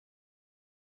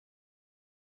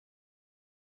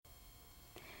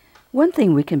One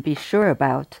thing we can be sure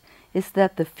about is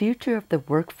that the future of the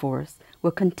workforce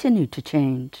will continue to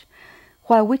change.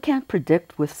 While we can't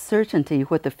predict with certainty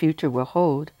what the future will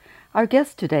hold, our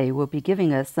guest today will be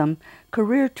giving us some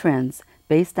career trends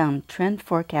based on trend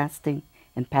forecasting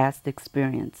and past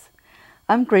experience.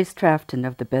 I'm Grace Trafton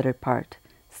of The Better Part.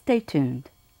 Stay tuned.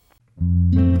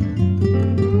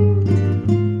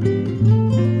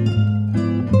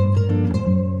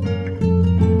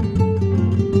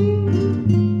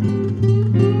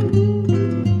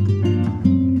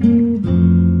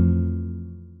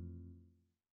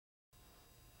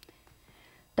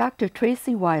 Dr.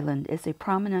 Tracy Weiland is a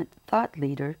prominent thought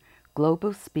leader,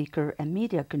 global speaker, and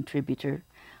media contributor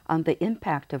on the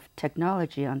impact of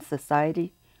technology on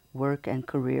society, work, and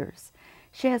careers.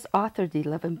 She has authored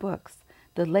 11 books,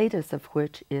 the latest of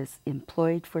which is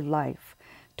Employed for Life,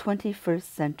 21st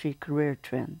Century Career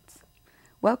Trends.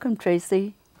 Welcome,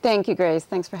 Tracy. Thank you, Grace.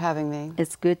 Thanks for having me.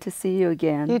 It's good to see you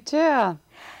again. You too.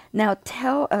 Now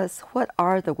tell us, what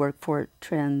are the workforce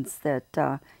trends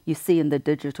that you see in the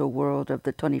digital world of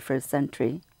the 21st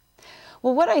century?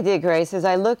 Well, what I did, Grace, is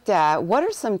I looked at what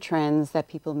are some trends that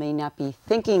people may not be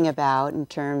thinking about in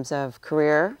terms of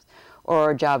career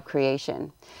or job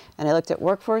creation. And I looked at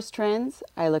workforce trends,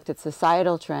 I looked at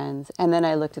societal trends, and then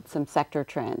I looked at some sector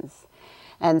trends.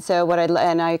 And so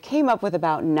I came up with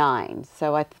about 9.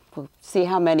 So we'll see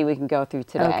how many we can go through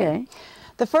today. Okay.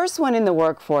 The first one in the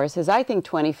workforce is, I think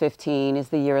 2015 is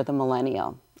the year of the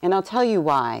millennial. And I'll tell you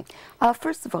why.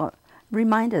 First of all,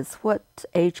 remind us, what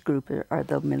age group are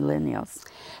the millennials?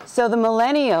 So the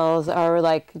millennials are,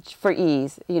 like, for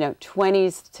ease,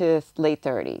 20s to late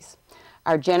 30s.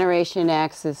 Our Generation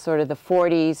X is sort of the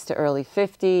 40s to early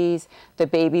 50s. The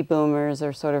baby boomers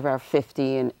are sort of our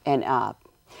 50 and up.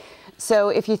 So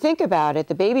if you think about it,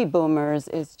 the baby boomers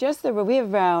is just we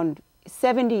have around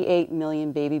 78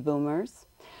 million baby boomers,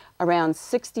 around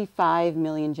 65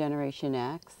 million Generation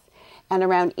X, and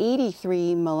around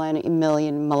 83 million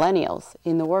millennials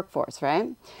in the workforce, right?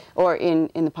 Or in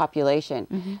the population.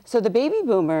 Mm-hmm. So the baby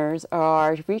boomers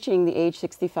are reaching the age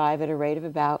 65 at a rate of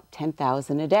about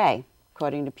 10,000 a day,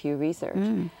 according to Pew Research.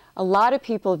 Mm. A lot of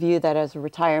people view that as a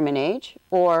retirement age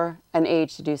or an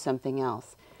age to do something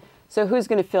else. So who's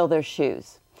going to fill their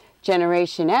shoes?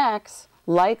 Generation X,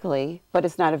 likely, but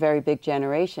it's not a very big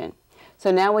generation.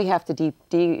 So now we have to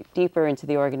deeper into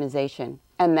the organization,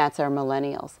 and that's our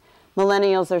millennials.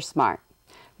 Millennials are smart.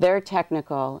 They're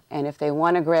technical, and if they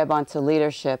want to grab onto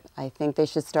leadership, I think they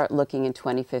should start looking in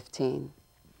 2015.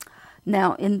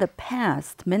 Now, in the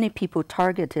past, many people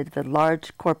targeted the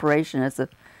large corporation as a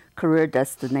career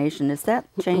destination. Is that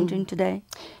changing today?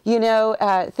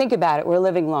 Think about it. We're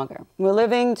living longer. We're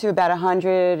living to about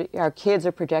 100. Our kids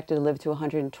are projected to live to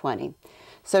 120.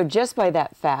 So just by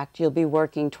that fact, you'll be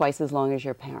working twice as long as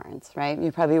your parents, right?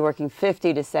 You're probably working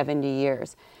 50 to 70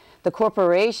 years. The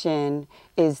corporation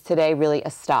is today really a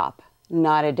stop,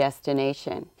 not a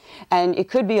destination. And it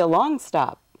could be a long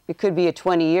stop. It could be a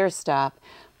 20-year stop.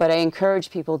 But I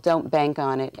encourage people, don't bank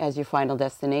on it as your final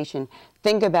destination.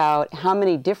 Think about how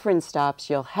many different stops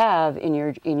you'll have in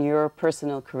your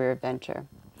personal career venture.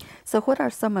 So what are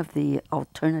some of the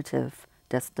alternative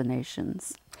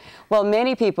destinations? Well,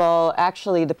 many people,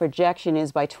 actually, the projection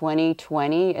is by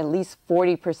 2020, at least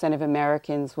 40% of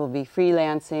Americans will be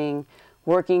freelancing,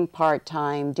 working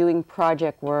part-time, doing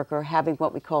project work, or having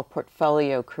what we call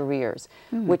portfolio careers,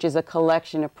 which is a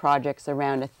collection of projects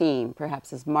around a theme,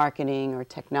 perhaps as marketing or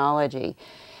technology.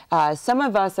 Some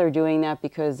of us are doing that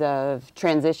because of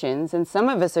transitions, and some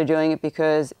of us are doing it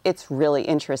because it's really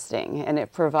interesting and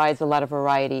it provides a lot of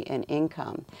variety and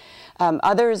income.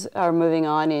 Others are moving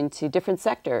on into different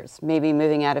sectors, maybe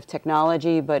moving out of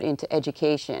technology but into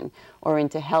education or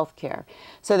into healthcare.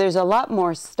 So there's a lot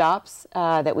more stops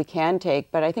that we can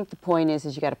take, but I think the point is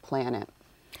you got to plan it.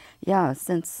 Yeah,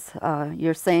 since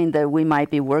you're saying that we might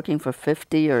be working for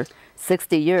 50 or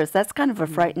 60 years, that's kind of a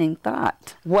frightening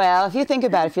thought. Well, if you think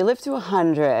about it, if you live to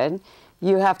 100,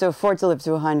 you have to afford to live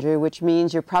to 100, which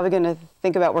means you're probably going to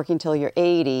think about working till you're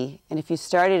 80. And if you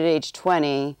started at age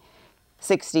 20,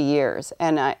 60 years.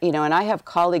 And I have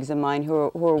colleagues of mine who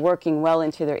are working well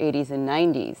into their 80s and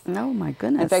 90s. Oh, my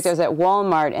goodness. In fact, I was at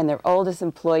Walmart, and their oldest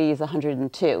employee is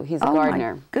 102. He's a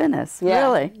gardener. Oh, my goodness. Yeah.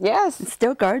 Really? Yes. And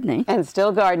still gardening. And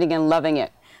still gardening and loving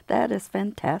it. That is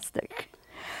fantastic.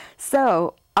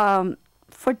 So,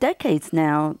 for decades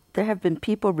now, there have been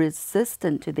people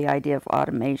resistant to the idea of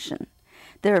automation.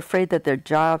 They're afraid that their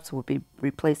jobs will be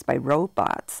replaced by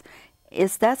robots.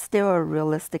 Is that still a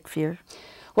realistic fear?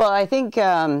 Well, I think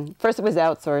first it was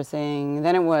outsourcing,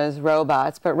 then it was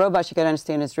robots. But robots, you got to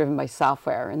understand, is driven by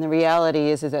software. And the reality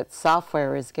is that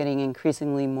software is getting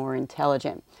increasingly more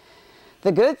intelligent.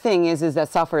 The good thing is that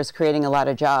software is creating a lot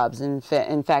of jobs. In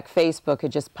fact, Facebook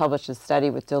had just published a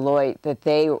study with Deloitte that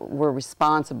they were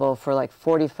responsible for like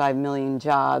 45 million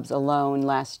jobs alone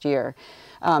last year.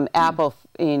 Apple,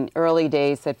 in early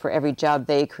days, said for every job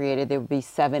they created, there would be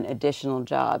 7 additional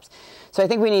jobs. So I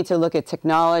think we need to look at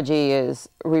technology as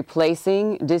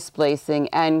replacing, displacing,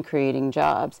 and creating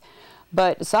jobs.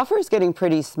 But software is getting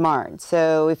pretty smart.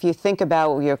 So if you think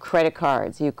about your credit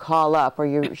cards, you call up, or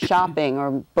you're shopping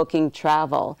or booking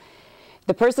travel,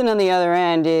 the person on the other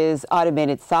end is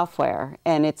automated software,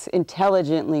 and it's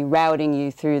intelligently routing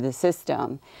you through the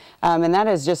system. And that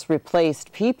has just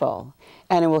replaced people,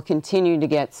 and it will continue to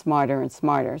get smarter and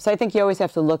smarter. So I think you always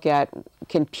have to look at,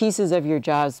 can pieces of your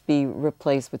jobs be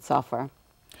replaced with software?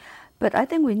 But I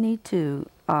think we need to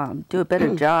do a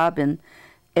better job in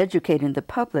educating the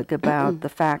public about the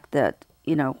fact that,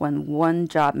 you know, when one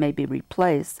job may be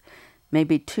replaced,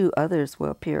 maybe 2 others will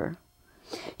appear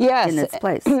in its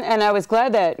place. And I was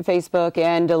glad that Facebook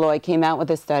and Deloitte came out with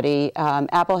a study.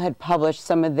 Apple had published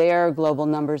some of their global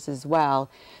numbers as well,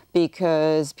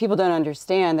 because people don't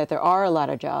understand that there are a lot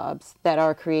of jobs that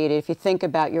are created. If you think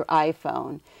about your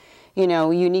iPhone, you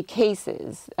know, you need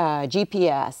cases,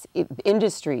 GPS,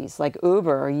 industries like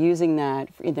Uber are using that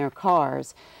in their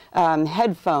cars.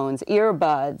 Headphones,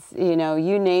 earbuds, you know,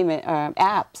 you name it,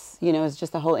 apps, you know, it's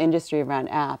just a whole industry around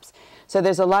apps. So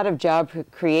there's a lot of job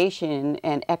creation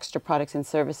and extra products and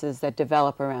services that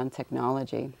develop around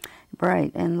technology.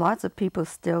 Right, and lots of people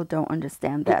still don't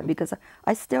understand that, because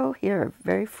I still hear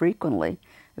very frequently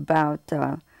about,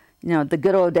 you know, the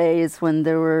good old days when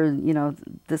there were, you know,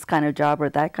 this kind of job or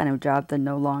that kind of job that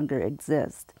no longer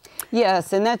exist.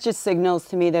 Yes, and that just signals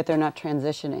to me that they're not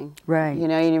transitioning. Right. You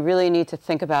know, you really need to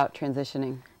think about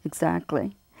transitioning.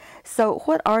 Exactly. So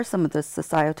what are some of the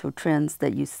societal trends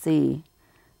that you see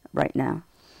right now?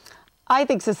 I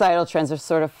think societal trends are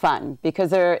sort of fun because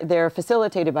they're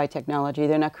facilitated by technology.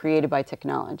 They're not created by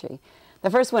technology. The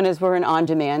first one is we're an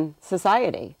on-demand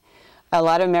society. A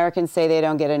lot of Americans say they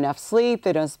don't get enough sleep,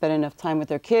 they don't spend enough time with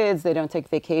their kids, they don't take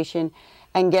vacation.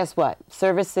 And guess what?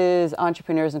 Services,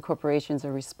 entrepreneurs, and corporations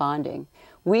are responding.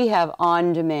 We have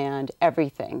on-demand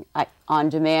everything.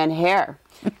 On-demand hair,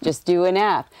 just do an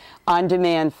app.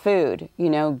 On-demand food,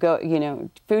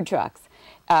 food trucks.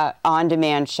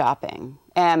 On-demand shopping,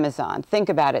 Amazon. Think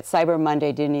about it. Cyber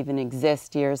Monday didn't even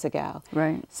exist years ago.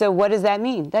 Right. So what does that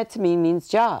mean? That to me means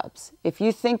jobs. If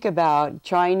you think about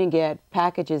trying to get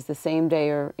packages the same day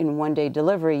or in one-day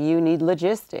delivery, you need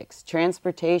logistics,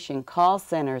 transportation, call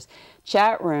centers,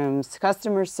 chat rooms,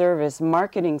 customer service,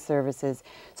 marketing services.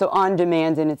 So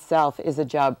on-demand in itself is a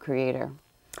job creator.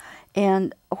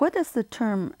 And what does the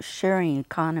term sharing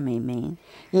economy mean?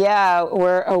 Yeah,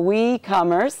 we're a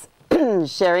we-commerce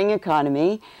sharing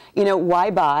economy. You know,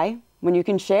 why buy when you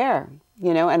can share?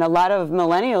 You know, and a lot of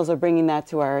millennials are bringing that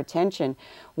to our attention.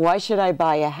 Why should I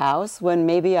buy a house when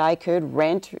maybe I could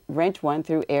rent one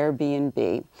through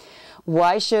Airbnb?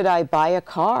 Why should I buy a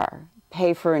car,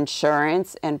 pay for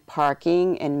insurance and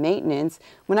parking and maintenance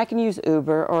when I can use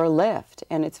Uber or Lyft,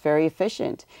 and it's very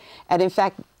efficient? And in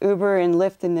fact, Uber and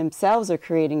Lyft in themselves are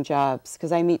creating jobs,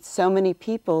 because I meet so many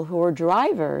people who are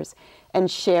drivers and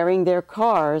sharing their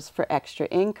cars for extra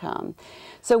income.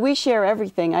 So we share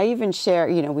everything. I even share,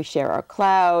 we share our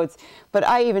clouds, but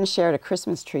I even shared a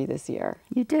Christmas tree this year.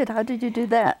 You did? How did you do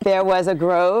that? There was a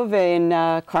grove in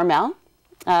Carmel.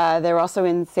 They're also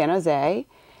in San Jose.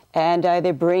 And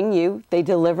they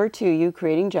deliver to you,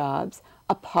 creating jobs,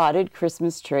 a potted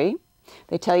Christmas tree.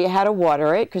 They tell you how to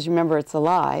water it, because remember, it's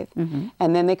alive. Mm-hmm.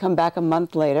 And then they come back a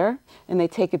month later, and they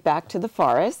take it back to the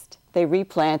forest. They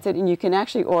replant it, and you can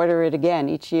actually order it again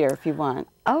each year if you want.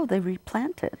 Oh, they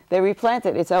replant it. They replant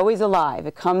it. It's always alive.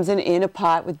 It comes in a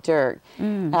pot with dirt.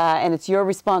 And it's your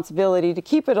responsibility to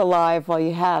keep it alive while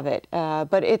you have it.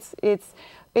 But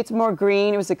it's more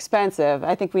green. It was expensive.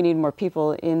 I think we need more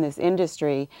people in this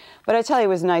industry. But I tell you, it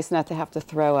was nice not to have to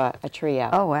throw a tree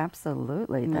out. Oh,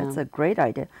 absolutely. No. That's a great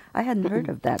idea. I hadn't heard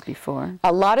of that before.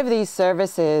 A lot of these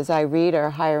services I read are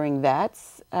hiring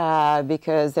vets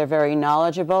because they're very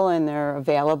knowledgeable and they're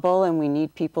available, and we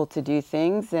need people to do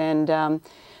things. And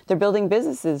they're building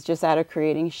businesses just out of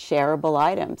creating shareable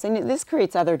items. And this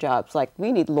creates other jobs. Like,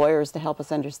 we need lawyers to help us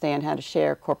understand how to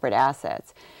share corporate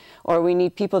assets. Or we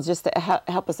need people just to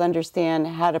help us understand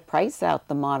how to price out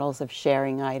the models of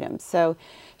sharing items. So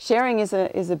sharing is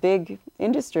a big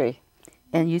industry.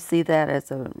 And you see that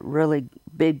as a really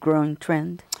big growing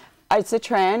trend? It's a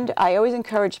trend. I always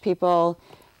encourage people,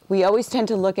 we always tend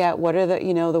to look at what are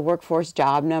the workforce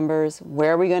job numbers,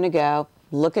 where are we going to go?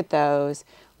 look at those,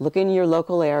 look in your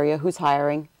local area, who's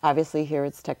hiring. Obviously here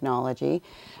it's technology.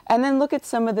 And then look at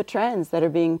some of the trends that are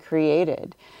being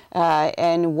created.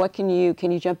 And what can you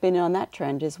jump in on that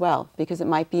trend as well? Because it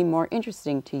might be more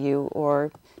interesting to you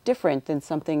or different than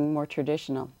something more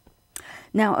traditional.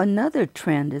 Now, another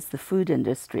trend is the food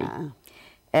industry.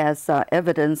 As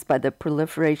evidenced by the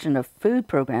proliferation of food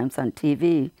programs on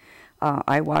TV.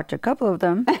 I watch a couple of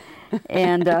them,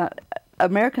 and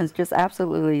Americans just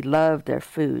absolutely love their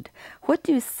food. What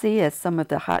do you see as some of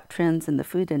the hot trends in the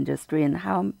food industry, and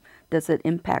how does it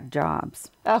impact jobs?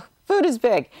 Oh, food is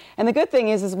big. And the good thing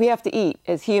is we have to eat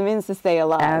as humans to stay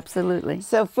alive. Absolutely.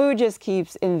 So food just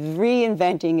keeps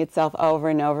reinventing itself over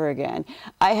and over again.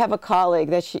 I have a colleague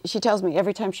that she tells me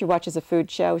every time she watches a food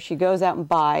show, she goes out and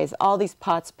buys all these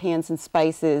pots, pans, and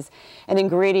spices and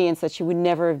ingredients that she would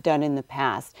never have done in the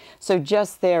past. So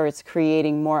just there, it's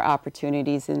creating more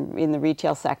opportunities in the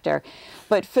retail sector.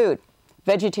 But food,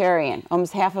 vegetarian.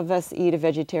 Almost half of us eat a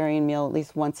vegetarian meal at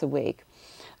least once a week.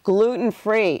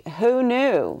 Gluten-free, who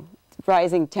knew?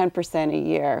 Rising 10% a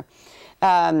year.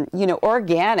 You know,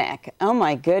 organic, oh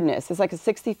my goodness, it's like a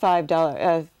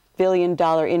 $65 billion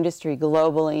industry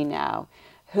globally now.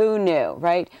 Who knew,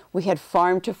 right? We had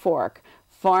farm to fork,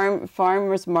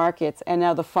 farmers markets, and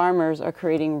now the farmers are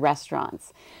creating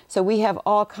restaurants. So we have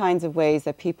all kinds of ways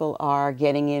that people are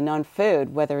getting in on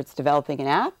food, whether it's developing an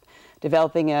app,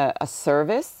 developing a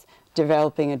service,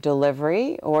 developing a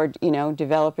delivery, or, you know,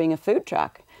 developing a food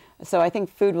truck. So I think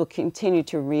food will continue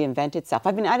to reinvent itself.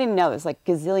 I didn't know there's like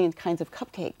gazillion kinds of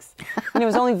cupcakes. And it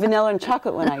was only vanilla and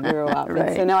chocolate when I grew up. Right.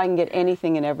 And so now I can get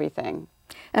anything and everything.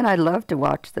 And I love to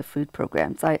watch the food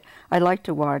programs. I like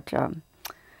to watch,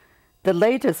 the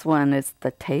latest one is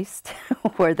The Taste,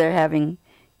 where they're having,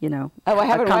 you know, a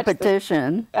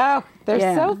competition. Oh,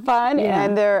 they're so fun,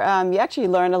 and they're you actually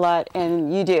learn a lot,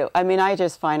 and you do. I mean, I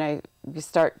just find I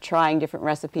start trying different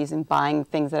recipes and buying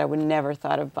things that I would never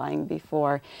thought of buying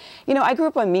before. You know, I grew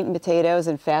up on meat and potatoes,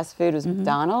 and fast food was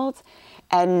McDonald's,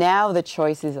 and now the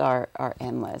choices are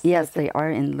endless. Yes, they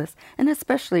are endless, and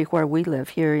especially where we live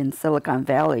here in Silicon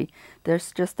Valley,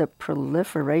 there's just a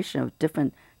proliferation of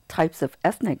different types of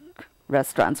ethnic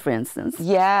restaurants, for instance.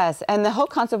 Yes, and the whole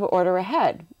concept of order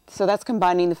ahead. So that's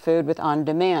combining the food with on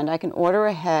demand. I can order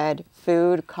ahead,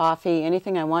 food, coffee,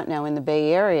 anything I want now in the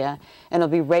Bay Area, and it'll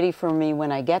be ready for me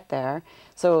when I get there.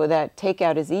 So that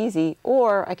takeout is easy,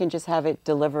 or I can just have it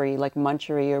delivery like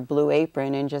Munchery or Blue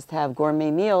Apron and just have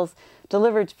gourmet meals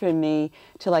delivered to me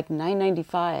to like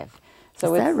 $9.95.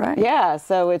 So is that right? Yeah,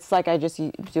 so it's like I just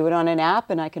do it on an app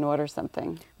and I can order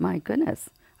something. My goodness.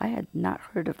 I had not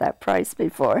heard of that price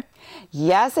before.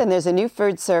 Yes, and there's a new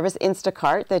food service,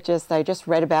 Instacart, that I just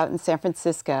read about in San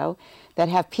Francisco, that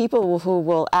have people who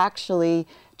will actually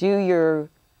do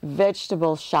your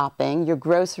vegetable shopping, your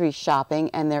grocery shopping,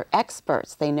 and they're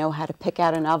experts. They know how to pick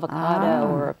out an avocado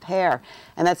or a pear,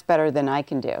 and that's better than I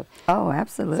can do. Oh,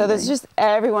 absolutely. So there's just,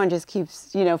 everyone just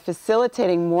keeps, you know,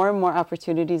 facilitating more and more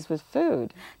opportunities with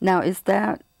food. Now, is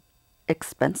that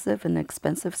an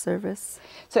expensive service?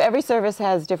 So every service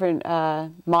has different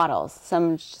models.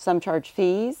 Some charge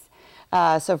fees.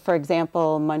 So for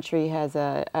example, Munchery has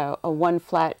a one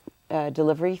flat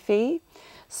delivery fee.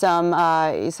 Some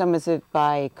is it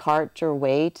by cart or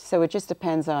weight. So it just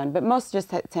depends on, but most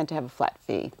just tend to have a flat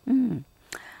fee. Mm.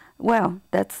 Well,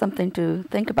 that's something to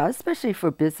think about, especially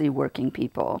for busy working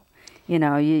people. You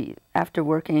know, after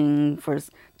working for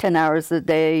 10 hours a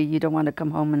day, you don't want to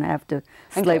come home and have to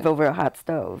slave over a hot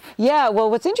stove. Yeah, well,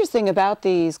 what's interesting about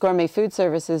these gourmet food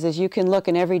services is you can look,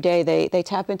 and every day they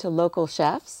tap into local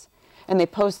chefs and they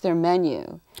post their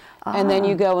menu. And then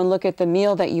you go and look at the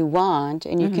meal that you want,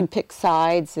 and you can pick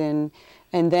sides, and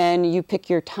then you pick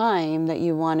your time that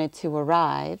you want it to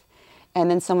arrive. And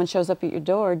then someone shows up at your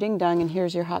door, ding dong, and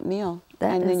here's your hot meal.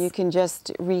 And then you can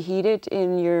just reheat it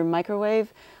in your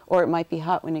microwave, or it might be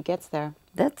hot when it gets there.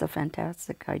 That's a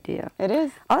fantastic idea. It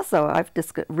is. Also, I've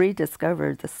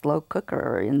rediscovered the slow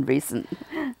cooker in recent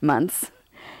months.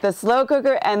 The slow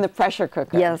cooker and the pressure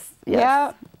cooker. Yes.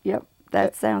 Yeah. Yep.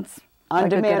 That sounds on like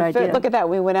demand a good idea. Look at that.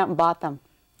 We went out and bought them.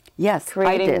 Yes,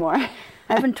 creating I did. more. I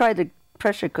haven't tried the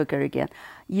pressure cooker again.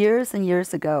 Years and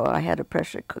years ago, I had a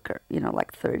pressure cooker, you know,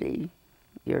 like 30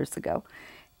 years ago.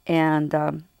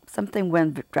 And something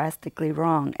went drastically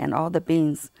wrong, and all the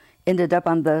beans ended up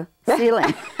on the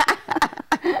ceiling.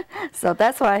 So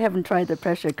that's why I haven't tried the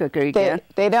pressure cooker again.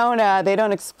 They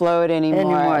don't explode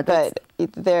anymore, but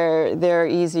they're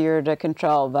easier to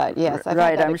control. But yes, I've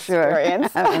had that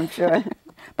experience. I'm sure.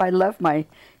 But I love my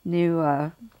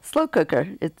new slow cooker.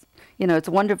 It's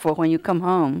wonderful when you come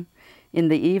home in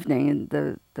the evening and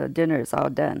the dinner is all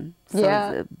done. So it's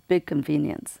a big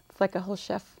convenience. like a whole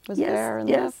chef was Yes, there and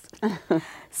yes. left.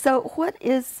 So what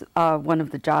is one of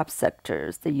the job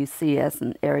sectors that you see as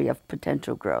an area of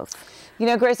potential growth? You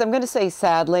know, Grace, I'm going to say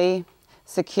sadly,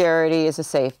 security is a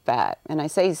safe bet. And I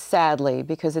say sadly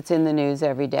because it's in the news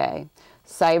every day.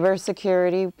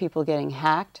 Cybersecurity, people getting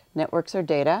hacked, networks or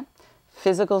data.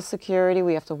 Physical security,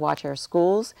 we have to watch our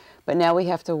schools, but now we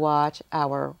have to watch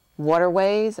our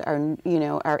waterways,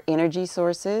 our energy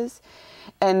sources,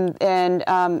 and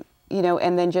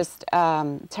then just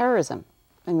terrorism.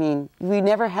 I mean, we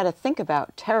never had to think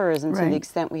about terrorism to the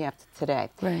extent we have to today.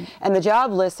 Right. And the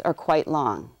job lists are quite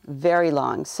long, very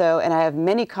long. So, and I have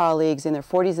many colleagues in their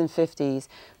 40s and 50s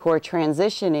who are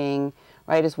transitioning,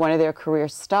 right, as one of their career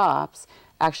stops,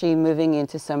 actually moving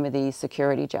into some of these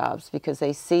security jobs because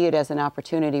they see it as an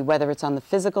opportunity, whether it's on the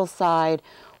physical side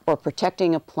or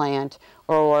protecting a plant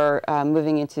or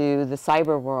moving into the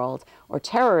cyber world or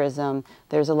terrorism.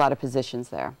 There's a lot of positions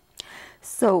there.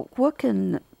 So what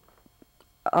can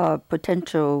a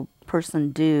potential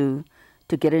person do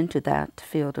to get into that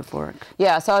field of work?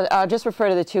 Yeah, so I'll just refer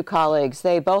to the two colleagues.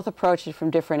 They both approached it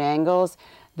from different angles.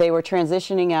 They were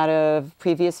transitioning out of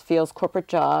previous fields, corporate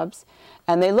jobs,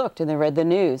 and they looked and they read the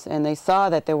news and they saw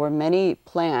that there were many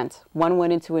plants. One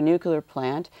went into a nuclear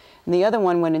plant and the other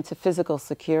one went into physical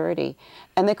security.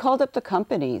 And they called up the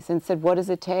companies and said, what does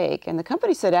it take? And the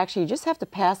company said, actually, you just have to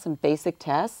pass some basic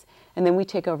tests and then we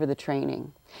take over the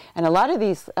training. And a lot of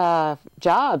these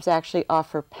jobs actually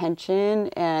offer pension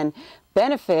and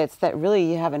benefits that really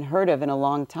you haven't heard of in a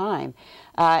long time.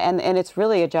 And it's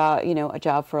really a job, a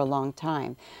job for a long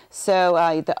time.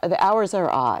 So the hours are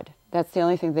odd. That's the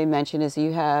only thing they mention is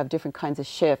you have different kinds of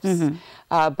shifts,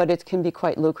 but it can be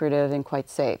quite lucrative and quite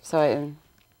safe. So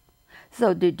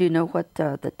do you know what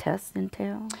the tests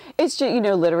entail? It's just,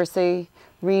 literacy,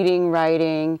 reading,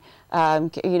 writing,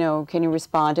 can you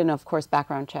respond, and of course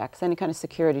background checks. Any kind of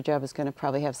security job is going to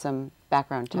probably have some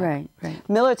background check. Right, right.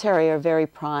 Military are very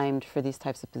primed for these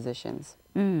types of positions.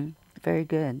 Very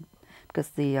good. Because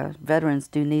the veterans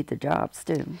do need the jobs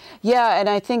too. Yeah, and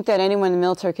I think that anyone in the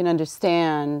military can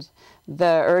understand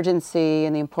the urgency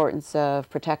and the importance of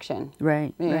protection.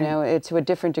 Right. It's to a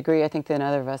different degree, I think, than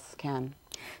other of us can.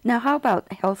 Now, how about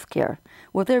healthcare?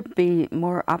 Will there be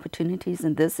more opportunities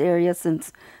in this area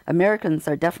since Americans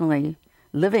are definitely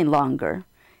living longer?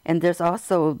 And there's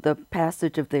also the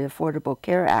passage of the Affordable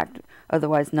Care Act,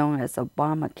 otherwise known as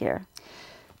Obamacare.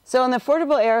 So in the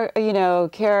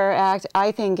Affordable Care Act,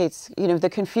 I think it's, the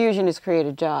confusion has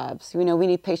created jobs. We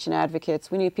need patient advocates.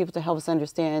 We need people to help us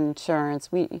understand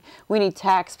insurance. We need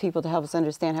tax people to help us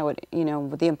understand how it,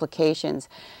 the implications.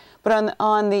 But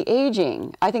on the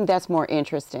aging, I think that's more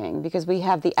interesting because we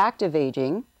have the active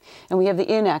aging and we have the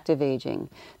inactive aging.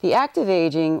 The active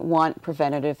aging want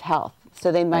preventative health.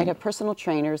 So they might have personal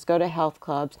trainers, go to health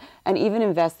clubs, and even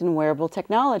invest in wearable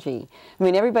technology. I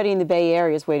mean, everybody in the Bay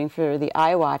Area is waiting for the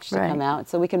iWatch to come out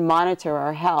so we can monitor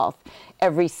our health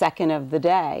every second of the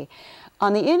day.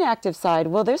 On the inactive side,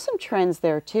 well, there's some trends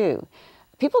there too.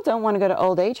 People don't want to go to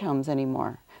old age homes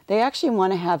anymore. They actually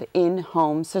want to have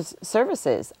in-home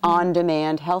services,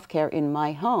 on-demand healthcare in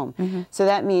my home. So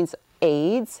that means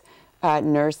aides,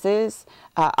 nurses,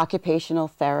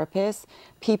 occupational therapists,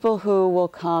 people who will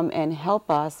come and help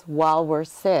us while we're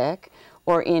sick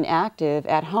or inactive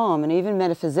at home. And I even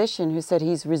met a physician who said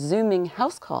he's resuming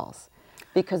house calls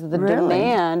because of the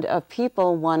demand of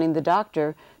people wanting the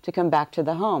doctor to come back to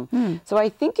the home. So I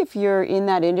think if you're in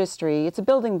that industry, it's a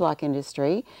building block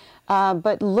industry,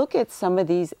 but look at some of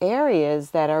these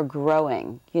areas that are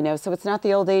growing, so it's not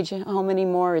the old age home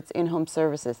anymore, it's in-home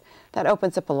services. That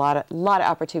opens up a lot of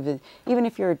opportunities, even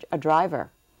if you're a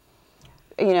driver.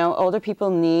 Older people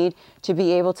need to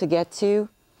be able to get to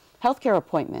healthcare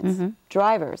appointments,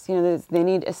 drivers, they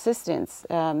need assistance.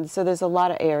 So there's a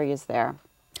lot of areas there.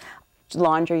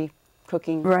 Laundry,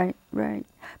 cooking. Right.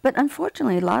 But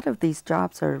unfortunately, a lot of these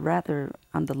jobs are rather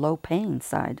on the low-paying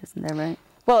side, isn't that right?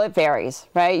 Well, it varies,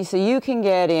 right? So you can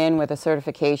get in with a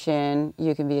certification,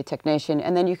 you can be a technician,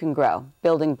 and then you can grow,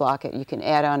 building block it. You can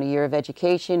add on a year of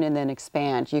education and then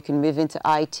expand. You can move into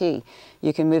IT.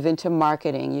 You can move into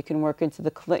marketing. You can work into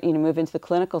move into the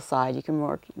clinical side. You can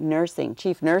work nursing,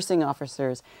 chief nursing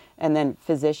officers, and then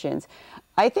physicians.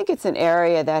 I think it's an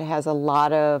area that has a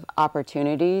lot of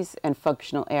opportunities and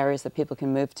functional areas that people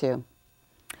can move to.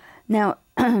 Now,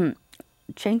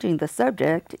 changing the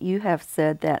subject, you have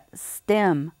said that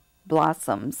STEM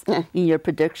blossoms in your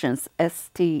predictions,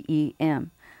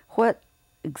 STEM. What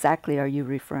exactly are you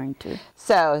referring to?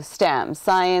 So STEM,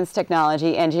 science,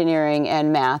 technology, engineering,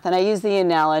 and math. And I use the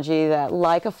analogy that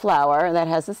like a flower that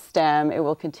has a stem, it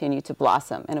will continue to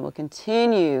blossom and it will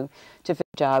continue to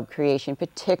job creation,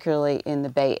 particularly in the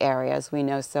Bay Area, as we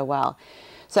know so well.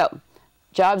 So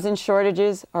jobs and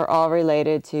shortages are all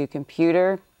related to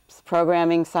computer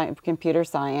programming, computer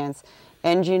science,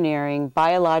 engineering,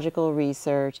 biological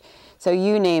research. So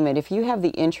you name it. If you have the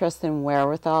interest and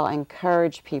wherewithal, I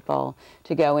encourage people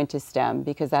to go into STEM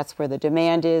because that's where the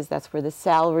demand is, that's where the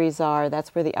salaries are,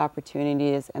 that's where the opportunity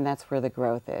is, and that's where the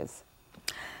growth is.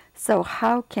 So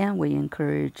how can we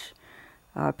encourage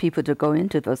people to go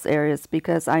into those areas?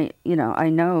 Because I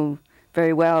know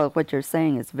very well what you're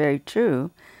saying is very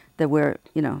true, that we're,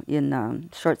 in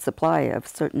short supply of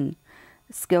certain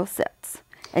skill sets.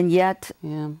 And yet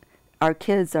our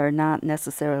kids are not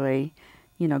necessarily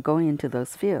going into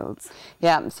those fields.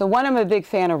 Yeah, so one, I'm a big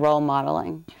fan of role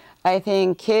modeling. I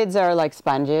think kids are like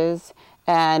sponges,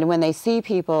 and when they see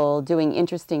people doing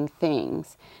interesting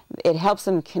things, it helps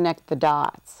them connect the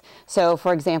dots. So,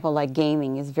 for example, like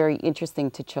gaming is very interesting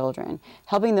to children,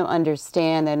 helping them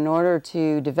understand that in order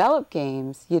to develop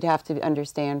games, you'd have to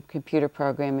understand computer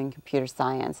programming, computer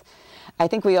science. I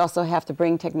think we also have to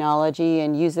bring technology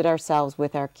and use it ourselves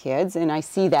with our kids, and I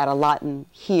see that a lot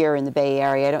here in the Bay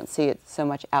Area. I don't see it so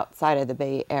much outside of the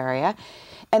Bay Area.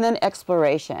 And then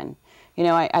exploration.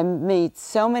 I meet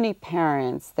so many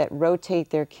parents that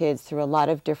rotate their kids through a lot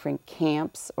of different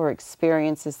camps or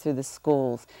experiences through the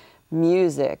schools,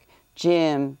 music,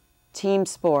 gym, team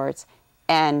sports,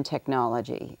 and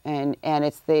technology. And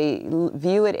they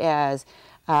view it as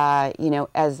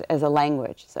as a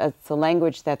language. So it's a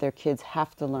language that their kids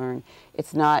have to learn.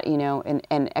 It's not,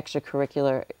 an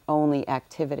extracurricular only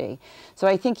activity. So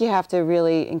I think you have to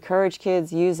really encourage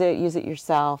kids, use it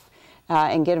yourself,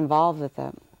 and get involved with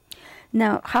it.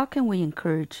 Now, how can we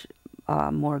encourage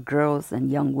more girls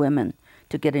and young women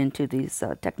to get into these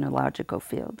technological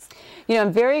fields?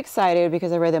 I'm very excited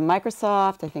because I read that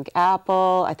Microsoft, I think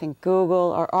Apple, I think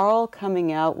Google are all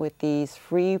coming out with these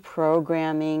free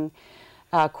programming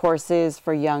courses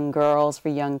for young girls, for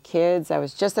young kids. I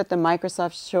was just at the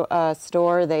Microsoft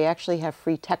store. They actually have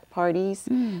free tech parties.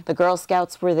 The Girl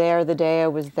Scouts were there the day I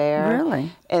was there.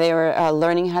 Really? And they were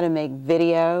learning how to make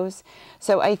videos.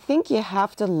 So I think you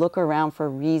have to look around for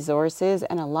resources,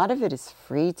 and a lot of it is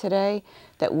free today,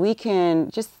 that we can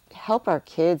just help our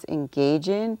kids engage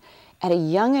in at a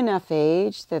young enough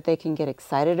age that they can get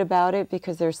excited about it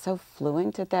because they're so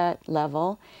fluent at that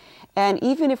level. And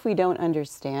even if we don't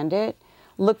understand it,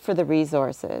 look for the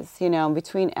resources.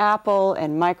 Between Apple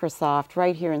and Microsoft,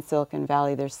 right here in Silicon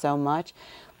Valley, there's so much.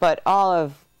 But all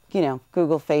of,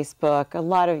 Google, Facebook, a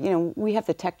lot of, we have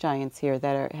the tech giants here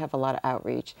that have a lot of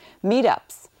outreach.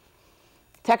 Meetups,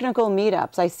 technical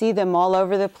meetups. I see them all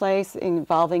over the place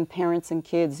involving parents and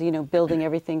kids, building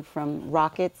everything from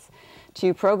rockets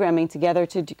to programming together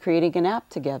to creating an app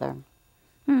together.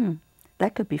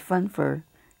 That could be fun for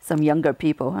some younger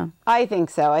people, huh? I think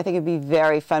so. I think it'd be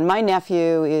very fun. My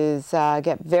nephew is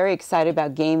get very excited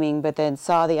about gaming, but then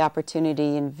saw the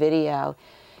opportunity in video.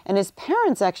 And his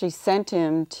parents actually sent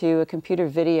him to a computer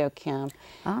video camp.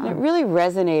 And it really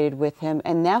resonated with him.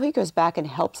 And now he goes back and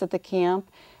helps at the camp,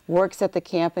 works at the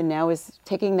camp, and now is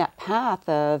taking that path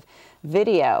of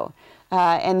video.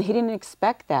 And he didn't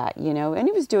expect that, and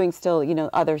he was doing still,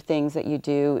 other things that you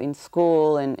do in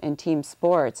school and team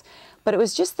sports. But it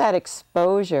was just that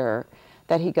exposure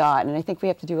that he got, and I think we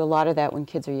have to do a lot of that when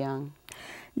kids are young.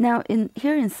 Now,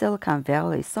 here in Silicon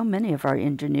Valley, so many of our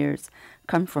engineers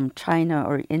come from China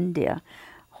or India.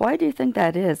 Why do you think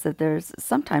that is, that there's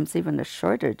sometimes even a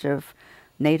shortage of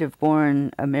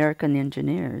native-born American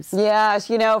engineers? Yes,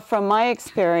 from my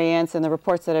experience and the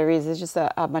reports that I read, there's just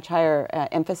a much higher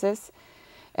emphasis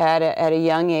at a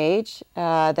young age.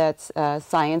 That's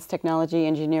science, technology,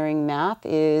 engineering, math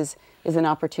is an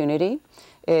opportunity.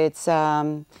 It's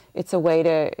a way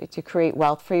to create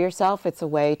wealth for yourself. It's a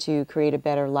way to create a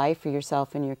better life for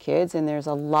yourself and your kids. And there's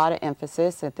a lot of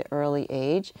emphasis at the early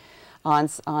age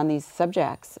on these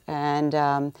subjects and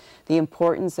the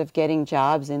importance of getting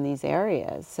jobs in these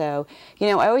areas. So,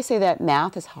 I always say that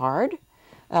math is hard.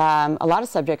 A lot of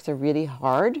subjects are really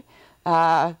hard,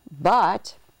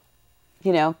 but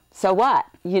so what?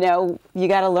 You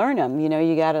got to learn them. You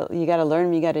got to learn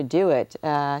them. You got to do it.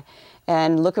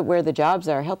 And look at where the jobs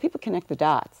are. Help people connect the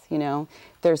dots.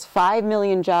 There's 5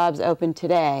 million jobs open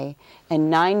today and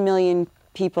 9 million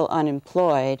people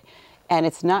unemployed. And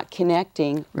it's not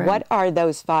connecting. Right. What are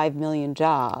those 5 million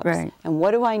jobs? Right. And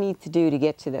what do I need to do to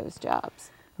get to those jobs?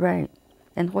 Right.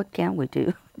 And what can we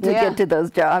do to get to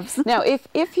those jobs. Now,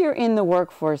 if you're in the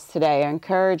workforce today, I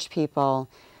encourage people,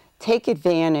 take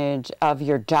advantage of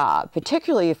your job,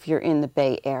 particularly if you're in the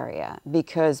Bay Area,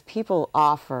 because people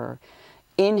offer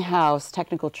in-house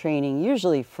technical training,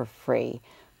 usually for free,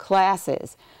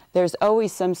 classes. There's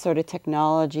always some sort of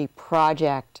technology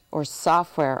project or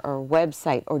software or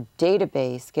website or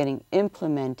database getting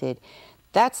implemented.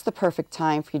 That's the perfect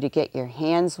time for you to get your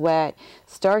hands wet,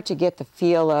 start to get the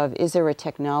feel of, is there a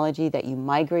technology that you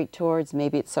migrate towards?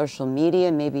 Maybe it's social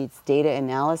media, maybe it's data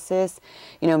analysis,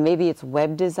 maybe it's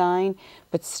web design,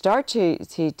 but start to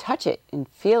touch it and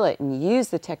feel it and use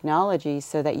the technology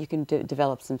so that you can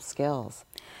develop some skills.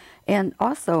 And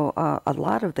also, a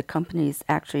lot of the companies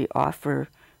actually offer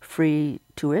free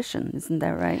tuition, isn't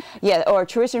that right? Yeah, or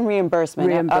tuition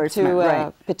reimbursement up to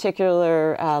a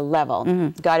particular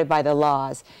level, guided by the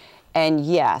laws. And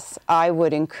yes, I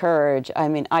would encourage,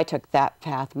 I took that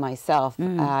path myself.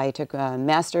 I took a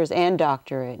master's and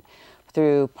doctorate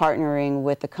through partnering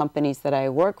with the companies that I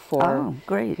work for,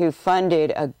 who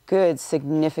funded a good,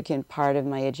 significant part of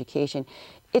my education.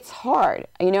 It's hard.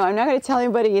 I'm not going to tell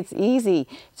anybody it's easy.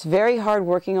 It's very hard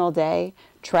working all day,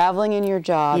 traveling in your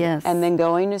job, and then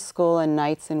going to school on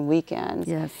nights and weekends.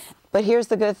 Yes. But here's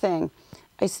the good thing.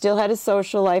 I still had a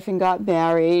social life and got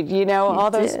married. All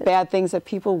those bad things that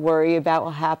people worry about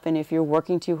will happen if you're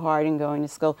working too hard and going to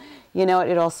school. You know what?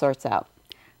 It all sorts out.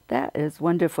 That is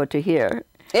wonderful to hear.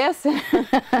 Yes.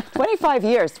 25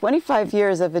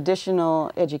 years of additional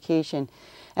education.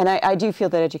 And I do feel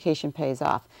that education pays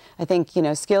off. I think,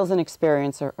 skills and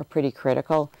experience are pretty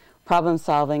critical, problem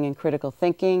solving and critical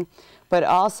thinking, but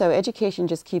also education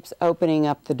just keeps opening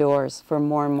up the doors for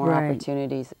more and more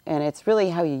opportunities. And it's really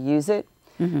how you use it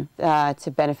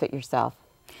to benefit yourself.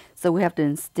 So we have to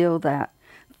instill that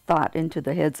thought into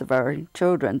the heads of our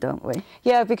children, don't we?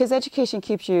 Yeah, because education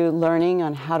keeps you learning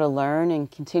on how to learn and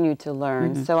continue to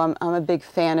learn. So I'm a big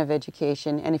fan of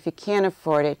education, and if you can't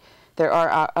afford it, there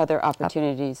are other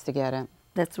opportunities to get it.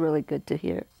 That's really good to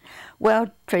hear.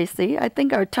 Well, Tracy, I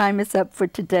think our time is up for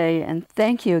today, and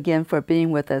thank you again for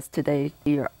being with us today.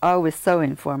 You're always so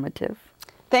informative.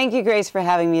 Thank you, Grace, for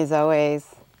having me as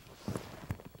always.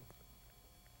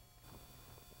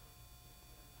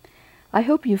 I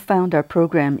hope you found our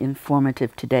program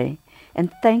informative today,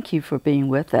 and thank you for being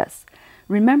with us.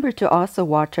 Remember to also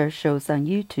watch our shows on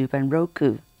YouTube and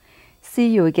Roku. See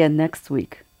you again next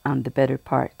week on The Better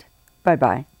Part.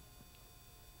 Bye-bye.